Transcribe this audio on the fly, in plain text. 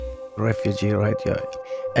Refugee Radio,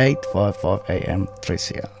 855 AM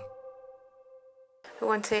 3CR. We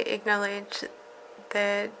want to acknowledge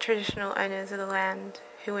the traditional owners of the land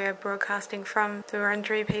who we are broadcasting from, the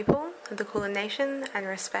Wurundjeri people of the Kulin Nation, and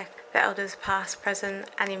respect the elders past, present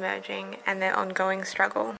and emerging and their ongoing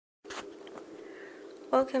struggle.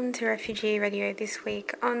 Welcome to Refugee Radio this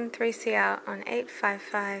week on 3CR on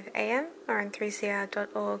 855 AM or on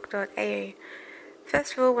 3cr.org.au.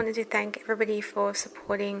 First of all, I wanted to thank everybody for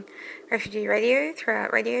supporting Refugee Radio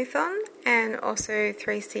throughout Radiothon and also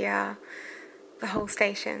 3CR, the whole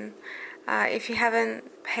station. If you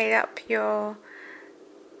haven't paid up your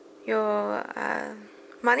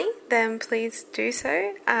money, then please do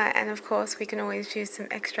so. And of course, we can always use some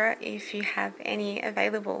extra if you have any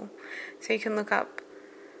available. So you can look up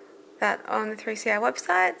that on the 3CR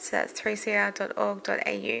website, so that's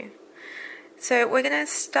 3cr.org.au. So we're going to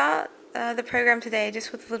start the program today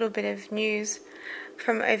just with a little bit of news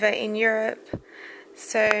from over in Europe.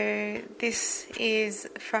 So this is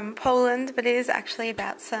from Poland, but it is actually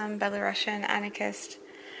about some Belarusian anarchists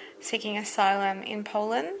seeking asylum in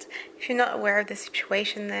Poland. If you're not aware of the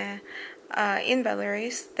situation there, in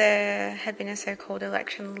Belarus, there had been a so-called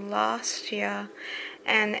election last year,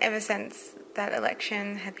 and ever since that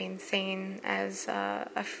election had been seen as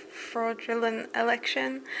a fraudulent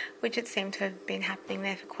election, which it seemed to have been happening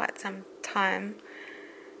there for quite some time.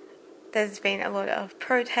 There's been a lot of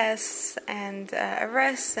protests and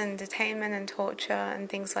arrests and detainment and torture and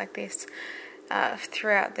things like this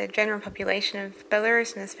throughout the general population of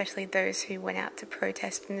Belarus, and especially those who went out to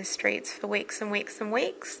protest in the streets for weeks and weeks and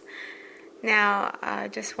weeks. Now, I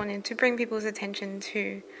just wanted to bring people's attention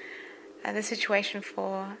to the situation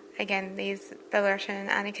for, again, these Belarusian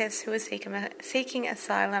anarchists who are seeking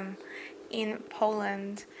asylum in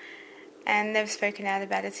Poland. And they've spoken out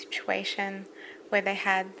about a situation where they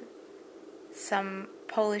had some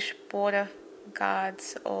Polish border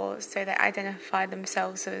guards, or so they identified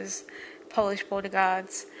themselves as Polish border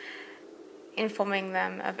guards, informing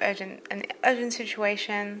them of an urgent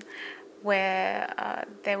situation where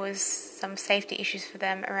there was some safety issues for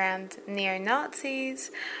them around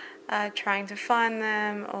neo-Nazis, trying to find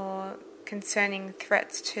them, or concerning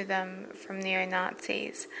threats to them from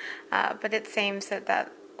neo-Nazis. But it seems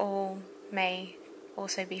that all may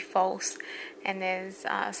also be false, and there's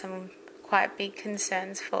some quite big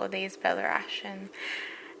concerns for these Belarusian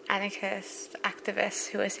anarchist activists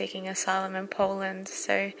who are seeking asylum in Poland.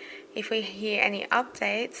 So if we hear any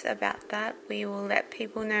updates about that, we will let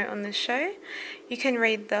people know on the show. You can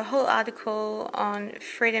read the whole article on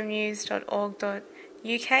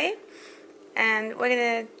freedomnews.org.uk, and we're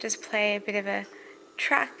going to just play a bit of a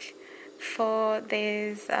track for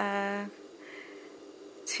these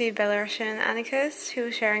two Belarusian anarchists who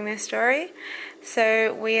are sharing their story.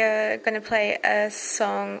 So we are going to play a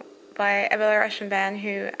song by a Belarusian band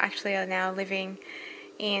who actually are now living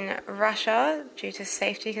in Russia due to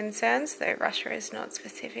safety concerns, though Russia is not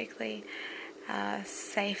specifically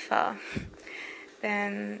safer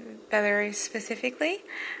than Belarus specifically.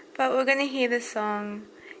 But we're going to hear the song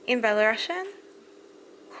in Belarusian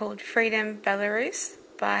called Freedom Belarus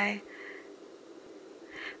by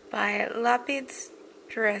Lapid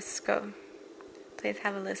Dresko. Please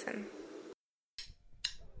have a listen.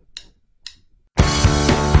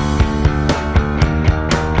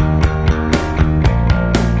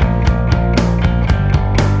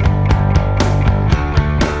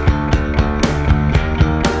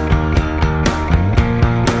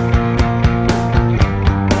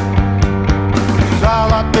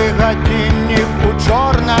 Золотий годинник у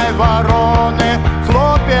чорної ворони,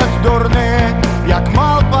 хлопець дурний, як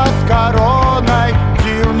малпа з короною,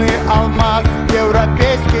 дивний алмаз,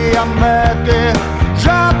 європейські мети,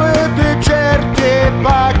 жаби ти черти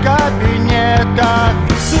по кабінетах.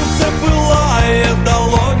 Сонце пилає,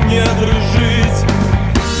 долоні дрижить,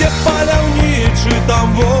 де паляўнічы, там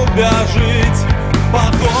вобяжить,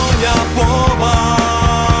 погоня помаш,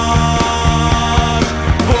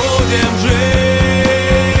 будем жить.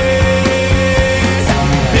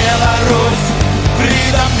 Беларусь,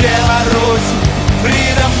 freedom Беларусь,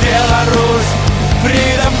 freedom Беларусь,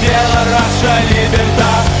 freedom Беларусь,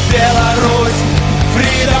 либерта. Беларусь,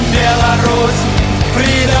 freedom Беларусь,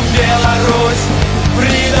 freedom Беларусь,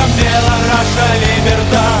 freedom Беларусь,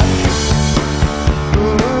 либерта.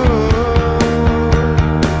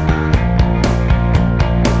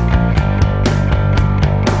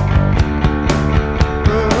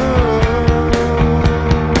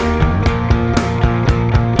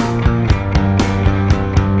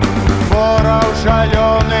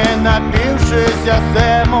 Шальоний, напившийся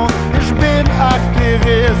сему,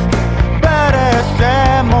 жбін-активіст бере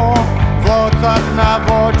сему, в оцах на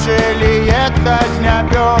очі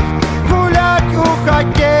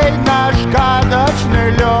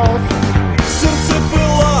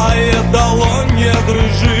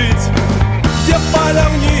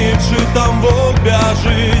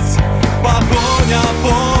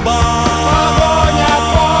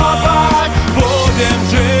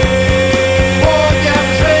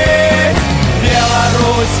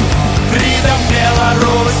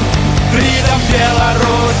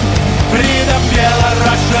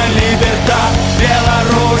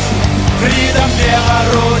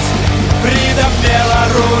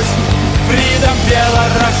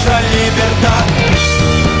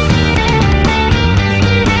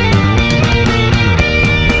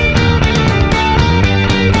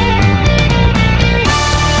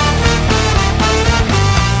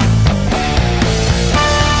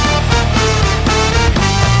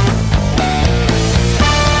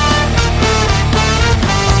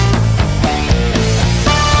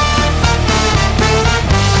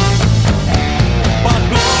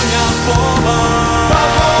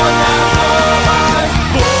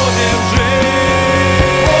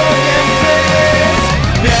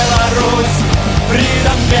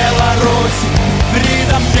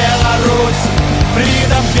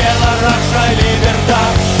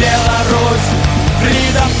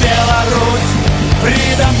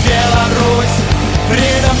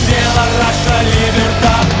Russia,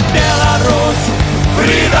 libertad, Belarus,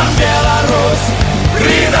 freedom, Belarus,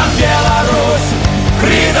 freedom, Belarus,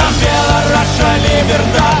 freedom, Russia,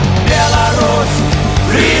 libertad, Belarus,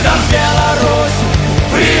 freedom, Belarus,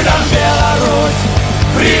 freedom, Belarus,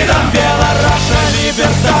 freedom, Russia,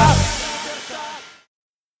 libertad.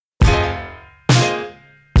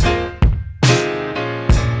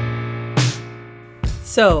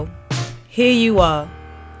 So, here you are,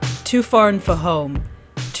 too foreign for home,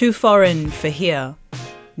 too foreign for here,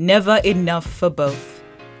 never enough for both.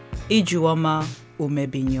 Ijuoma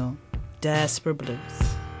Umebinyo, Diaspora Blues.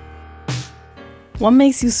 What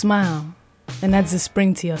makes you smile and adds a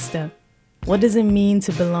spring to your step? What does it mean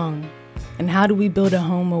to belong? And how do we build a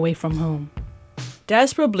home away from home?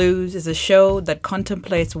 Diaspora Blues is a show that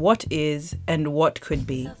contemplates what is and what could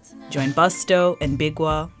be. Join Busto and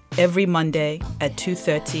Bigwa every Monday at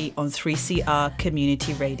 2:30 on 3CR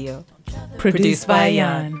Community Radio. Produced by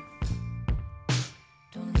Jan.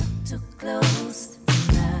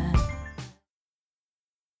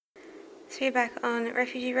 So we're back on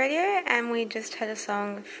Refugee Radio, and we just heard a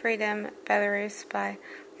song, Freedom Belarus by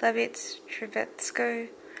Levits Trubetsko.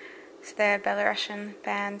 So they're a Belarusian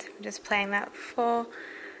band. I'm just playing that for,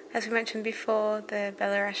 as we mentioned before, the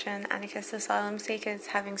Belarusian anarchist asylum seekers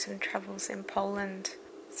having some troubles in Poland.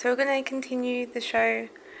 So we're going to continue the show.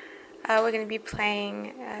 We're going to be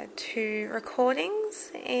playing 2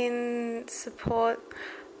 recordings in support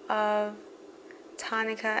of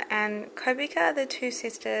Tarnika and Kobika, the 2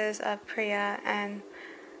 sisters of Priya and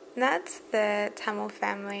Nats, the Tamil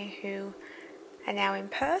family who are now in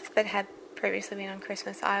Perth but had previously been on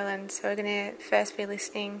Christmas Island. So we're going to first be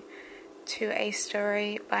listening to a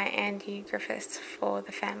story by Andy Griffiths for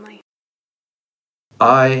the family.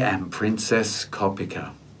 I am Princess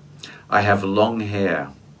Kopika. I have long hair.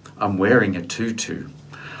 I'm wearing a tutu.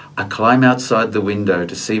 I climb outside the window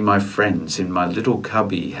to see my friends in my little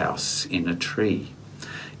cubby house in a tree.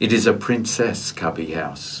 It is a princess cubby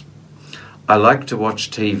house. I like to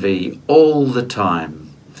watch TV all the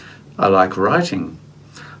time. I like writing.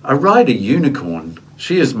 I ride a unicorn.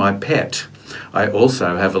 She is my pet. I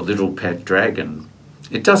also have a little pet dragon.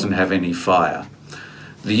 It doesn't have any fire.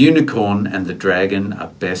 The unicorn and the dragon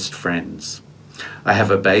are best friends. I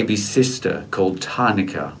have a baby sister called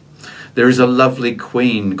Tarnika. There is a lovely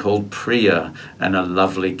queen called Priya and a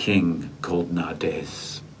lovely king called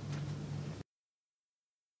Nades.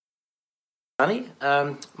 Honey,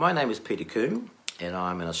 my name is Peter Coombe and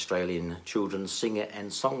I'm an Australian children's singer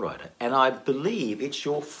and songwriter, and I believe it's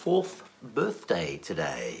your 4th birthday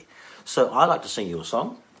today. So I'd like to sing you a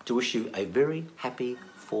song to wish you a very happy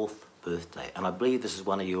 4th birthday, and I believe this is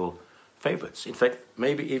one of your favourites. In fact,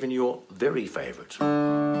 maybe even your very favourite.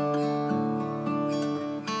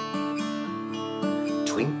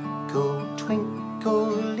 Twinkle, twinkle,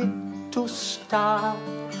 little star,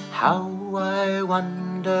 how I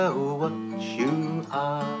wonder what you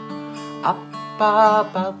are. Up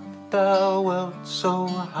above the world so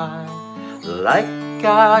high, like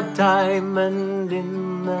a diamond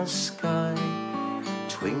in the sky.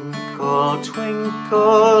 Twinkle,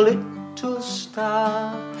 twinkle, little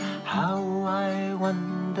star, how I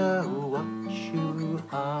wonder what you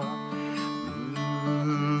are.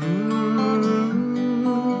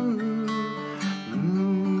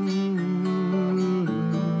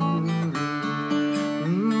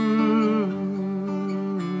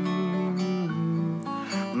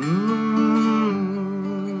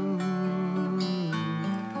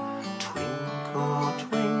 Twinkle,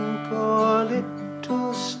 twinkle,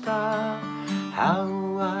 little star,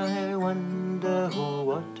 how I wonder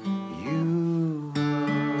what you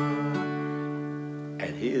are.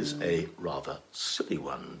 And here's a rather silly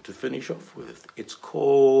one to finish off with. It's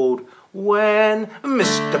called When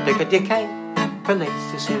Mr. Pickety came,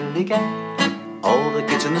 plays his silly game. All the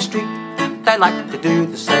kids in the street, they like to do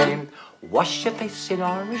the same. Wash your face in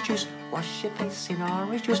orange juice, wash your face in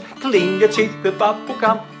orange juice. Clean your teeth with bubble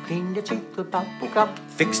gum, clean your teeth with bubble gum.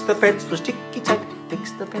 Fix the fence with sticky tape,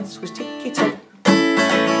 fix the fence with sticky tape.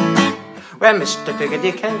 When Mr.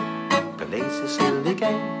 Pickety came, plays his silly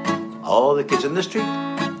game. All the kids in the street,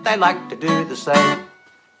 they like to do the same.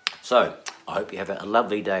 So, I hope you have a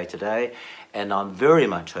lovely day today, and I'm very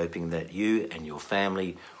much hoping that you and your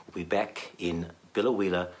family will be back in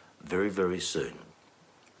Biloela very, very soon.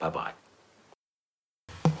 Bye-bye.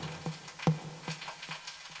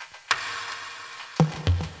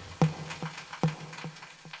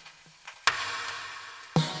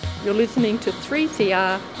 You're listening to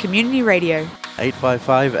 3CR Community Radio,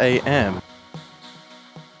 855 AM.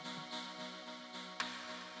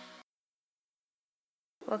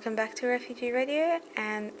 Welcome back to Refugee Radio,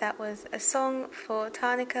 and that was a song for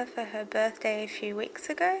Tarnika for her birthday a few weeks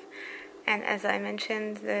ago. And as I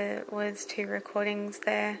mentioned, there was 2 recordings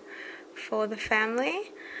there for the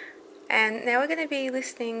family. And now we're going to be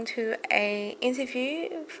listening to an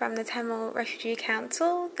interview from the Tamil Refugee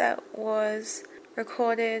Council that was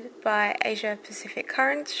recorded by Asia Pacific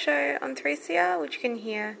Currents show on 3CR, which you can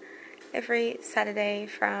hear every Saturday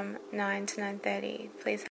from 9 to 9:30.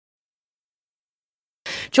 Please.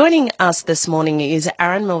 Joining us this morning is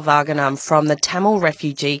Aaron Milvaganam from the Tamil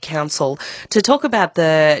Refugee Council to talk about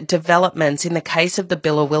the developments in the case of the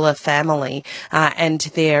Billawilla family and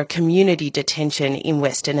their community detention in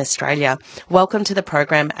Western Australia. Welcome to the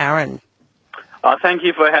program, Aaron. Thank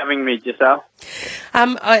you for having me, Giselle.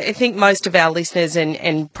 I think most of our listeners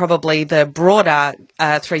and probably the broader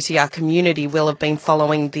 3CR community will have been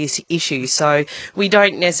following this issue, so we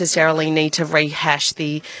don't necessarily need to rehash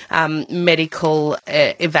the medical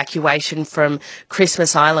evacuation from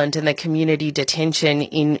Christmas Island and the community detention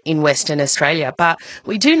in Western Australia. But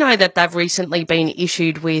we do know that they've recently been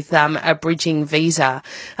issued with a bridging visa.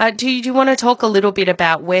 Do you want to talk a little bit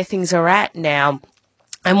about where things are at now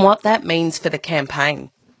and what that means for the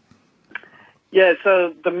campaign? Yeah,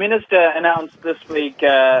 so the Minister announced this week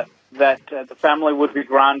that the family would be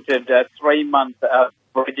granted a 3-month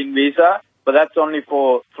bridging visa, but that's only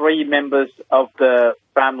for 3 members of the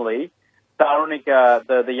family. Tarunika,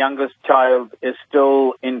 the youngest child, is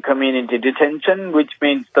still in community detention, which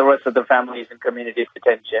means the rest of the family is in community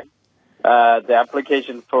detention. The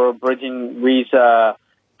application for a bridging visa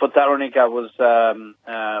for Tarunika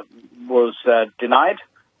was denied.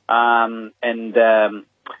 And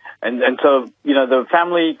so, the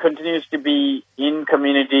family continues to be in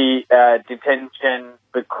community detention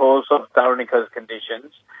because of Tarunika's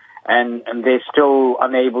conditions, and they're still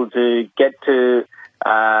unable to get to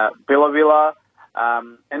Billawilla.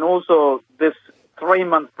 And also, this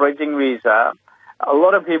 3-month bridging visa, a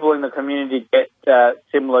lot of people in the community get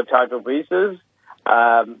similar type of visas.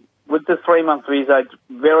 With the 3-month visa, it's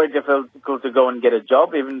very difficult to go and get a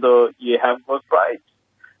job, even though you have work rights.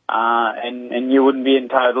 And you wouldn't be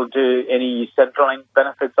entitled to any Centrelink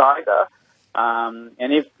benefits either.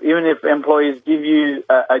 And even if employees give you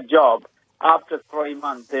a job, after 3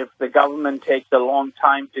 months, if the government takes a long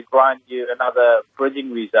time to grant you another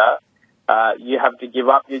bridging visa, you have to give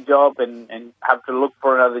up your job and have to look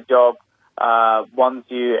for another job once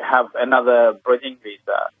you have another bridging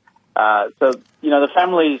visa. So, the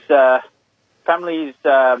family's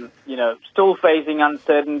still facing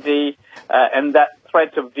uncertainty, and that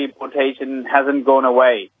threat of deportation hasn't gone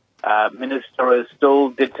away. Minister is still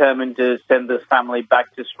determined to send this family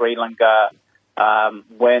back to Sri Lanka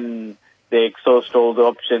when they exhaust all the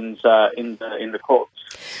options in the courts.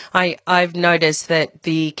 I've noticed that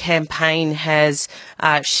the campaign has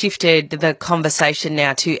shifted the conversation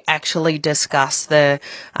now to actually discuss the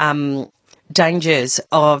dangers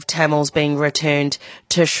of Tamils being returned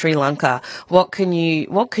to Sri Lanka. What can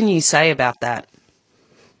you say about that?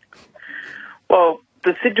 Well,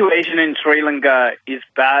 the situation in Sri Lanka is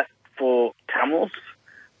bad for Tamils,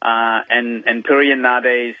 and Piriyan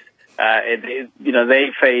Nades, they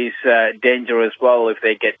face danger as well if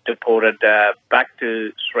they get deported back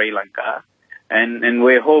to Sri Lanka. And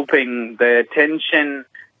we're hoping the attention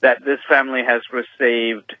that this family has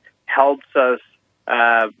received helps us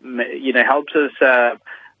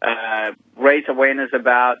raise awareness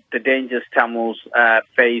about the dangers Tamils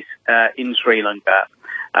face in Sri Lanka.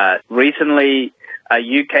 Recently, a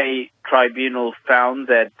UK tribunal found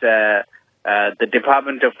that the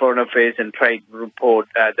Department of Foreign Affairs and Trade report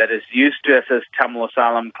that is used to assess Tamil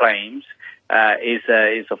asylum claims is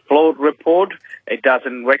a flawed report. It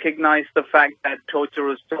doesn't recognize the fact that torture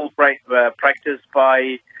is still practiced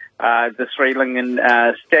by the Sri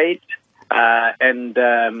Lankan state, and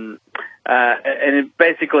it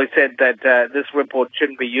basically said that this report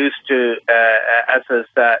shouldn't be used to assess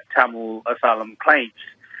Tamil asylum claims.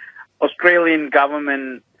 Australian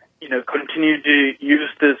government, continue to use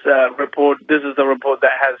this report. This is the report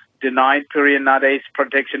that has denied Piriyan Nades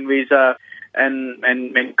protection visa and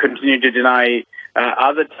continue to deny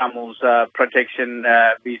other Tamils protection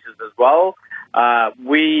visas as well.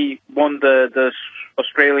 We want the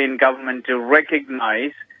Australian government to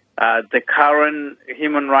recognize the current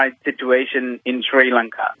human rights situation in Sri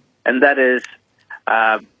Lanka, and that is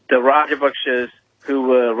the Rajapakshas, who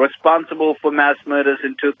were responsible for mass murders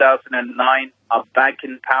in 2009, are back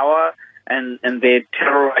in power, and they're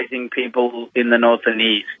terrorizing people in the north and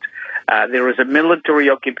east. There is a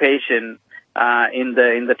military occupation in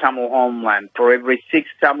the Tamil homeland. For every 6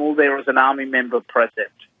 Tamil, there is an army member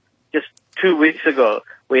present. Just 2 weeks ago,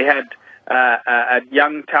 we had a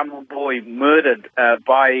young Tamil boy murdered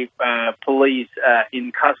by police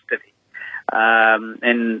in custody.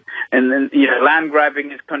 And land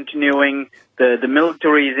grabbing is continuing. The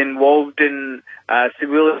military is involved in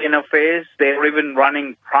civilian affairs. They're even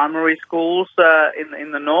running primary schools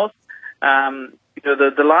in the north.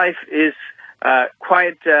 The life is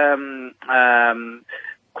quite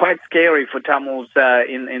scary for Tamils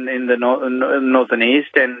in the north and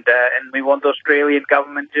east, and we want the Australian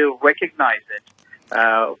government to recognise it.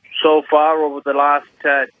 So far, over the last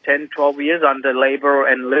 10, 12 years, under Labor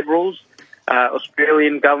and Liberals,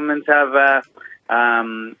 Australian governments have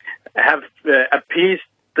appeased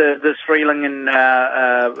the Sri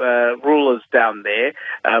Lankan rulers down there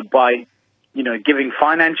by, giving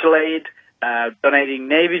financial aid, donating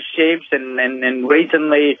Navy ships, and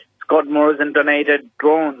recently Scott Morrison donated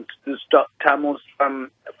drones to stop Tamils from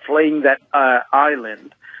fleeing that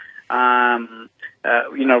island.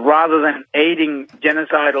 Rather than aiding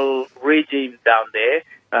genocidal regimes down there,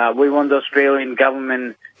 we want the Australian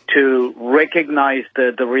government to recognise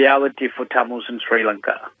the reality for Tamils in Sri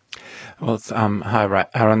Lanka. Well, hi,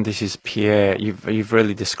 Aaron. This is Pierre. You've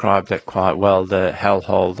really described it quite well. The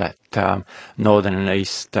hellhole that northern and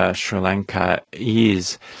east Sri Lanka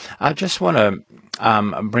is. I just want to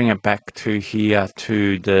bring it back to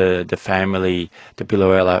the family, the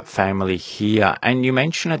Biloela family here. And you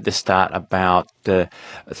mentioned at the start about the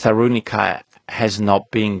Tharunika has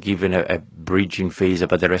not been given a bridging visa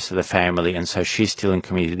by the rest of the family, and so she's still in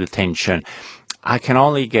community detention. I can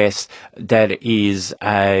only guess that is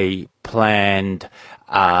a planned,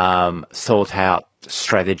 thought-out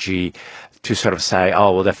strategy to sort of say,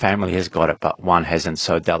 oh, well, the family has got it, but one hasn't,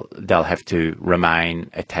 so they'll have to remain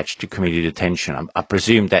attached to community detention. I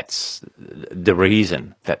presume that's the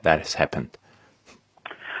reason that has happened.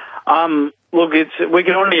 Look, we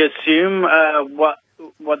can only assume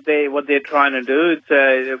what they're trying to do.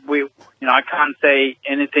 I can't say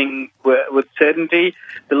anything with certainty.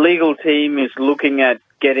 The legal team is looking at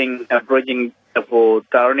getting a bridging for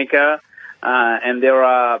Tharunika, and there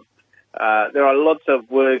are lots of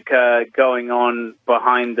work going on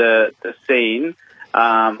behind the scene.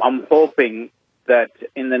 I'm hoping that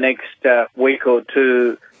in the next week or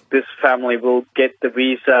two, this family will get the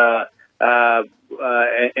visa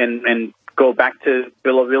and go back to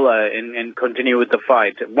Biloela and continue with the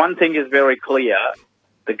fight. One thing is very clear: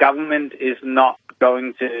 the government is not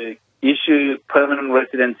going to issue permanent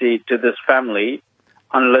residency to this family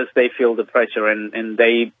unless they feel the pressure, and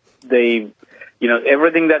they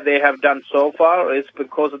everything that they have done so far is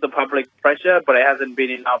because of the public pressure, but it hasn't been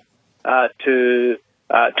enough to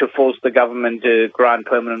force the government to grant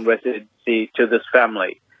permanent residency to this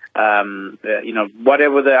family.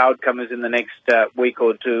 Whatever the outcome is in the next week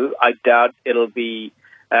or two, I doubt it'll be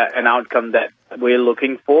an outcome that we're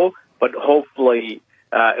looking for, but hopefully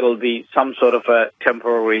it'll be some sort of a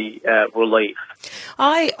temporary relief.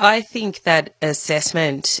 I think that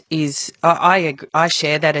assessment is, I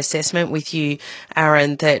share that assessment with you,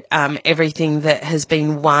 Aaron, that everything that has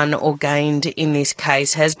been won or gained in this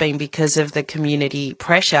case has been because of the community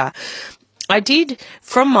pressure. I did,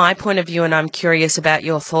 from my point of view, and I'm curious about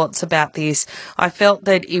your thoughts about this, I felt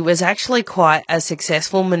that it was actually quite a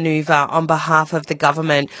successful manoeuvre on behalf of the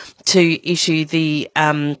government to issue the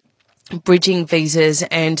bridging visas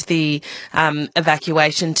and the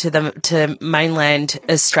evacuation to mainland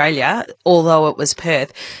Australia, although it was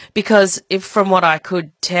Perth, because from what I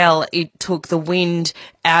could tell, it took the wind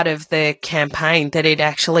out of the campaign, that it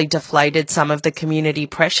actually deflated some of the community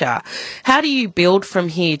pressure. How do you build from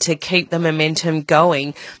here to keep the momentum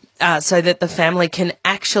going so that the family can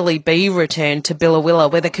actually be returned to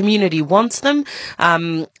Biloela, where the community wants them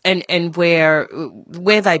and where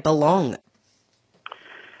they belong?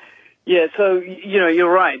 Yeah, so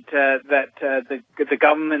you're right that the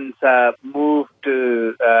government's move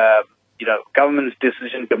to government's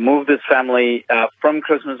decision to move this family from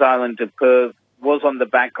Christmas Island to Perth was on the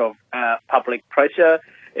back of public pressure.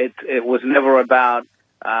 It was never about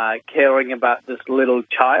caring about this little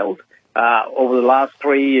child. Over the last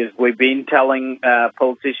 3 years, we've been telling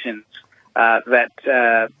politicians that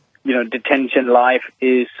detention life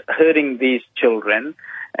is hurting these children.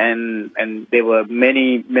 And there were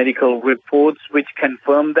many medical reports which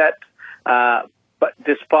confirmed that. But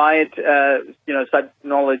despite such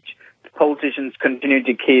knowledge, politicians continue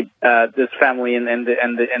to keep this family and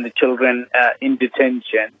the children in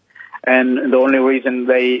detention. And the only reason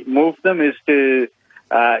they move them is to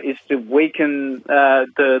weaken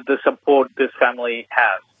the support this family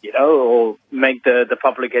has, or make the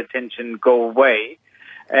public attention go away.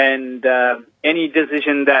 and any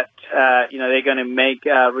decision that they're going to make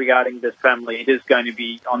regarding this family, it is going to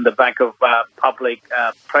be on the back of public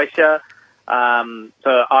pressure.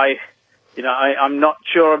 So I'm not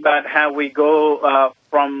sure about how we go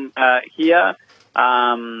from here.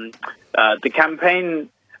 The campaign,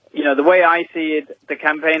 the way I see it, the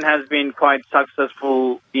campaign has been quite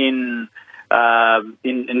successful in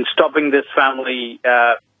stopping this family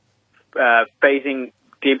facing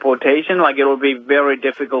deportation. Like, it will be very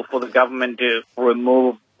difficult for the government to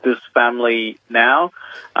remove this family now.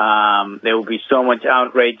 There will be so much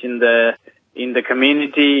outrage in the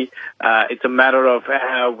community. It's a matter of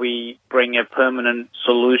how we bring a permanent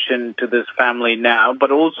solution to this family now,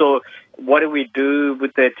 but also what do we do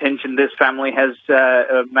with the attention this family has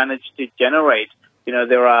managed to generate?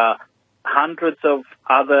 There are hundreds of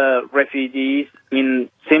other refugees in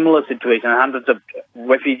similar situations, hundreds of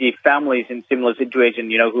refugee families in similar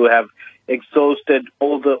situations, who have exhausted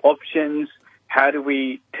all the options. How do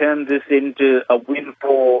we turn this into a win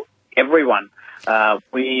for everyone?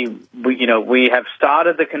 We have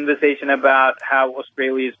started the conversation about how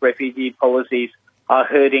Australia's refugee policies are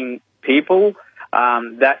hurting people.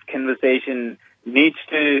 That conversation needs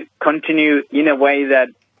to continue in a way that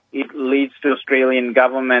it leads to Australian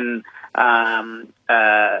government,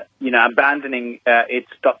 abandoning its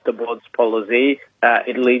stop the boards policy.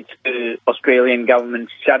 It leads to Australian government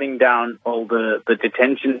shutting down all the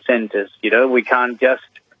detention centres. We can't just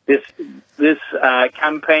this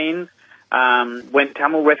campaign. When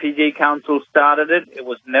Tamil Refugee Council started it, it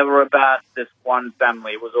was never about this one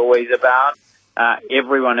family. It was always about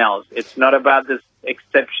everyone else. It's not about this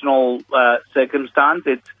exceptional circumstance.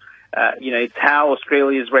 It's how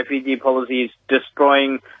Australia's refugee policy is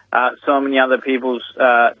destroying so many other people's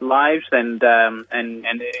lives, and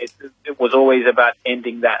it was always about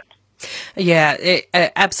ending that. Yeah,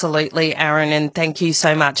 absolutely, Aaron, and thank you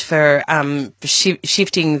so much for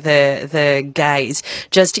shifting the gaze.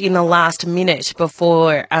 Just in the last minute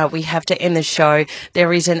before we have to end the show,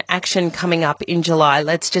 there is an action coming up in July.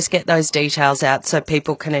 Let's just get those details out so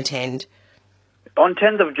people can attend. On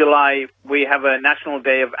 10th of July, we have a National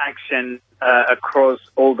Day of Action across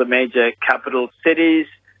all the major capital cities,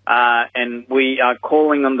 and we are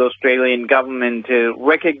calling on the Australian government to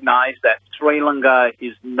recognise that Sri Lanka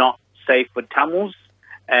is not safe for Tamils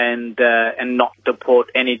and not deport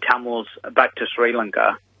any Tamils back to Sri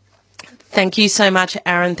Lanka. Thank you so much,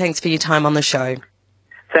 Aaron. Thanks for your time on the show.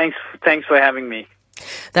 Thanks for having me.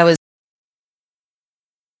 That was.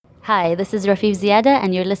 Hi, this is Rafif Ziada,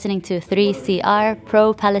 and you're listening to 3CR,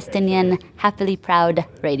 pro-Palestinian, happily proud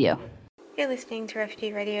radio. You're listening to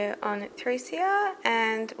Refugee Radio on 3CR,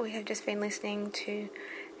 and we have just been listening to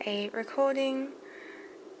a recording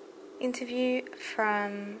interview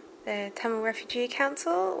from the Tamil Refugee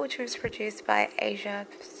Council, which was produced by Asia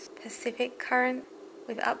Pacific Current,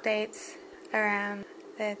 with updates around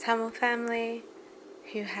the Tamil family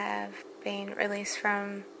who have been released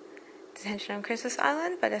from detention on Christmas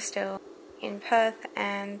Island but are still in Perth,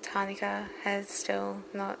 and Tarnika has still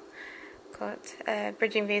not got a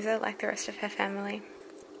bridging visa like the rest of her family.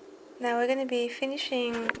 Now we're going to be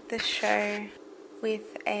finishing the show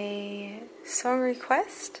with a song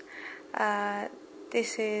request.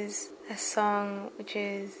 This is a song which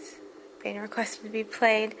has been requested to be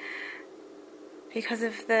played because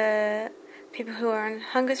of the people who are on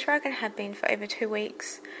hunger strike and have been for over 2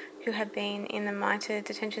 weeks, who have been in the Mitre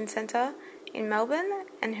Detention Centre in Melbourne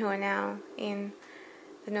and who are now in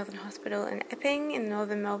the Northern Hospital in Epping in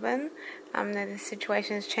northern Melbourne. The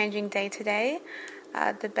situation is changing day to day.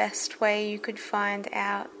 The best way you could find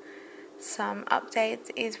out some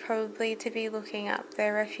updates is probably to be looking up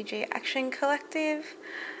the Refugee Action Collective,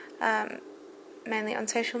 mainly on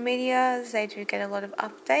social media. They do get a lot of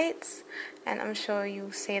updates, and I'm sure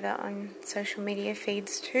you'll see that on social media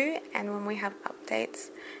feeds too. And when we have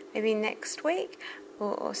updates, maybe next week,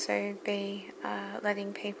 we'll also be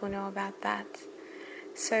letting people know about that.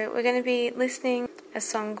 So we're going to be listening a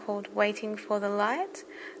song called Waiting for the Light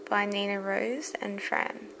by Nina Rose and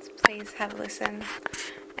Fran. Please have a listen,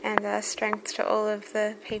 and strength to all of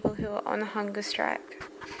the people who are on hunger strike.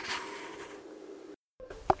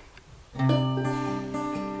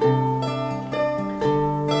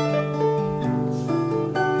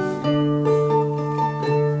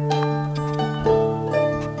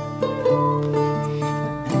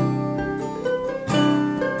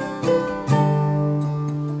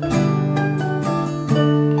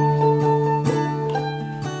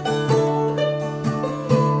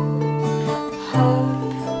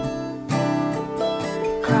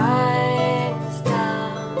 Cries down.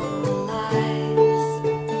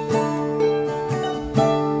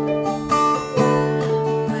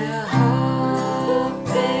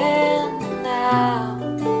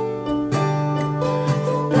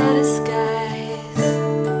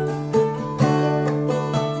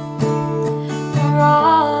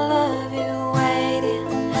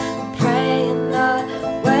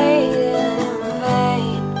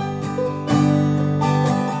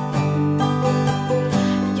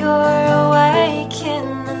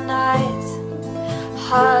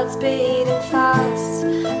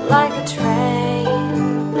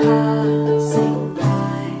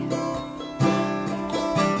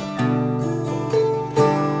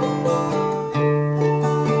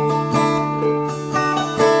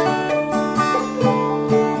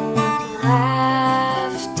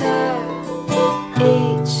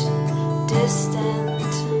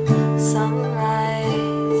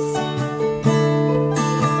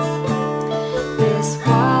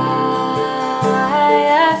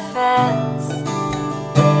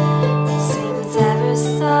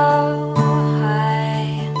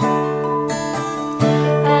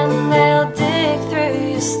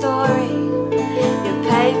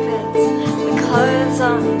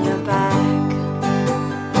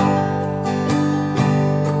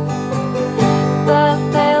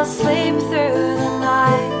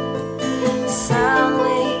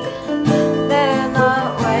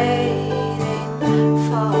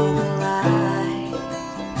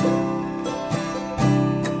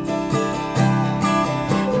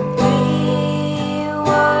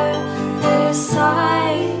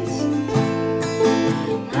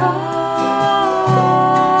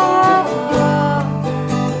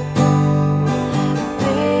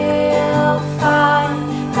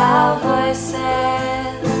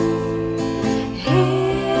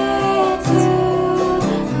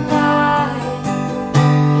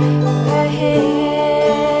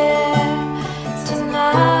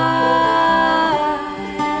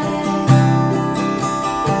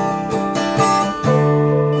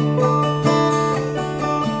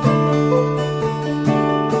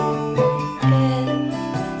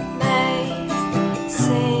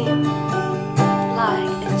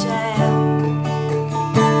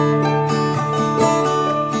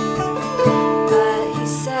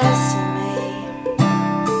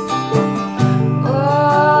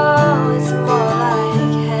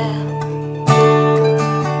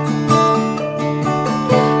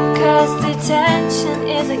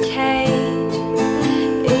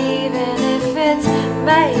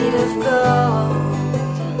 made of gold.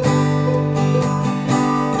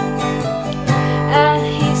 And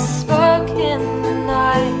he spoke in the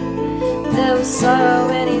night. There was sorrow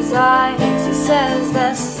in his eyes. He says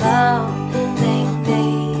there's something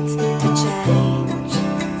needs to change.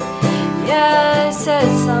 Yeah, he said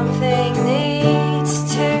something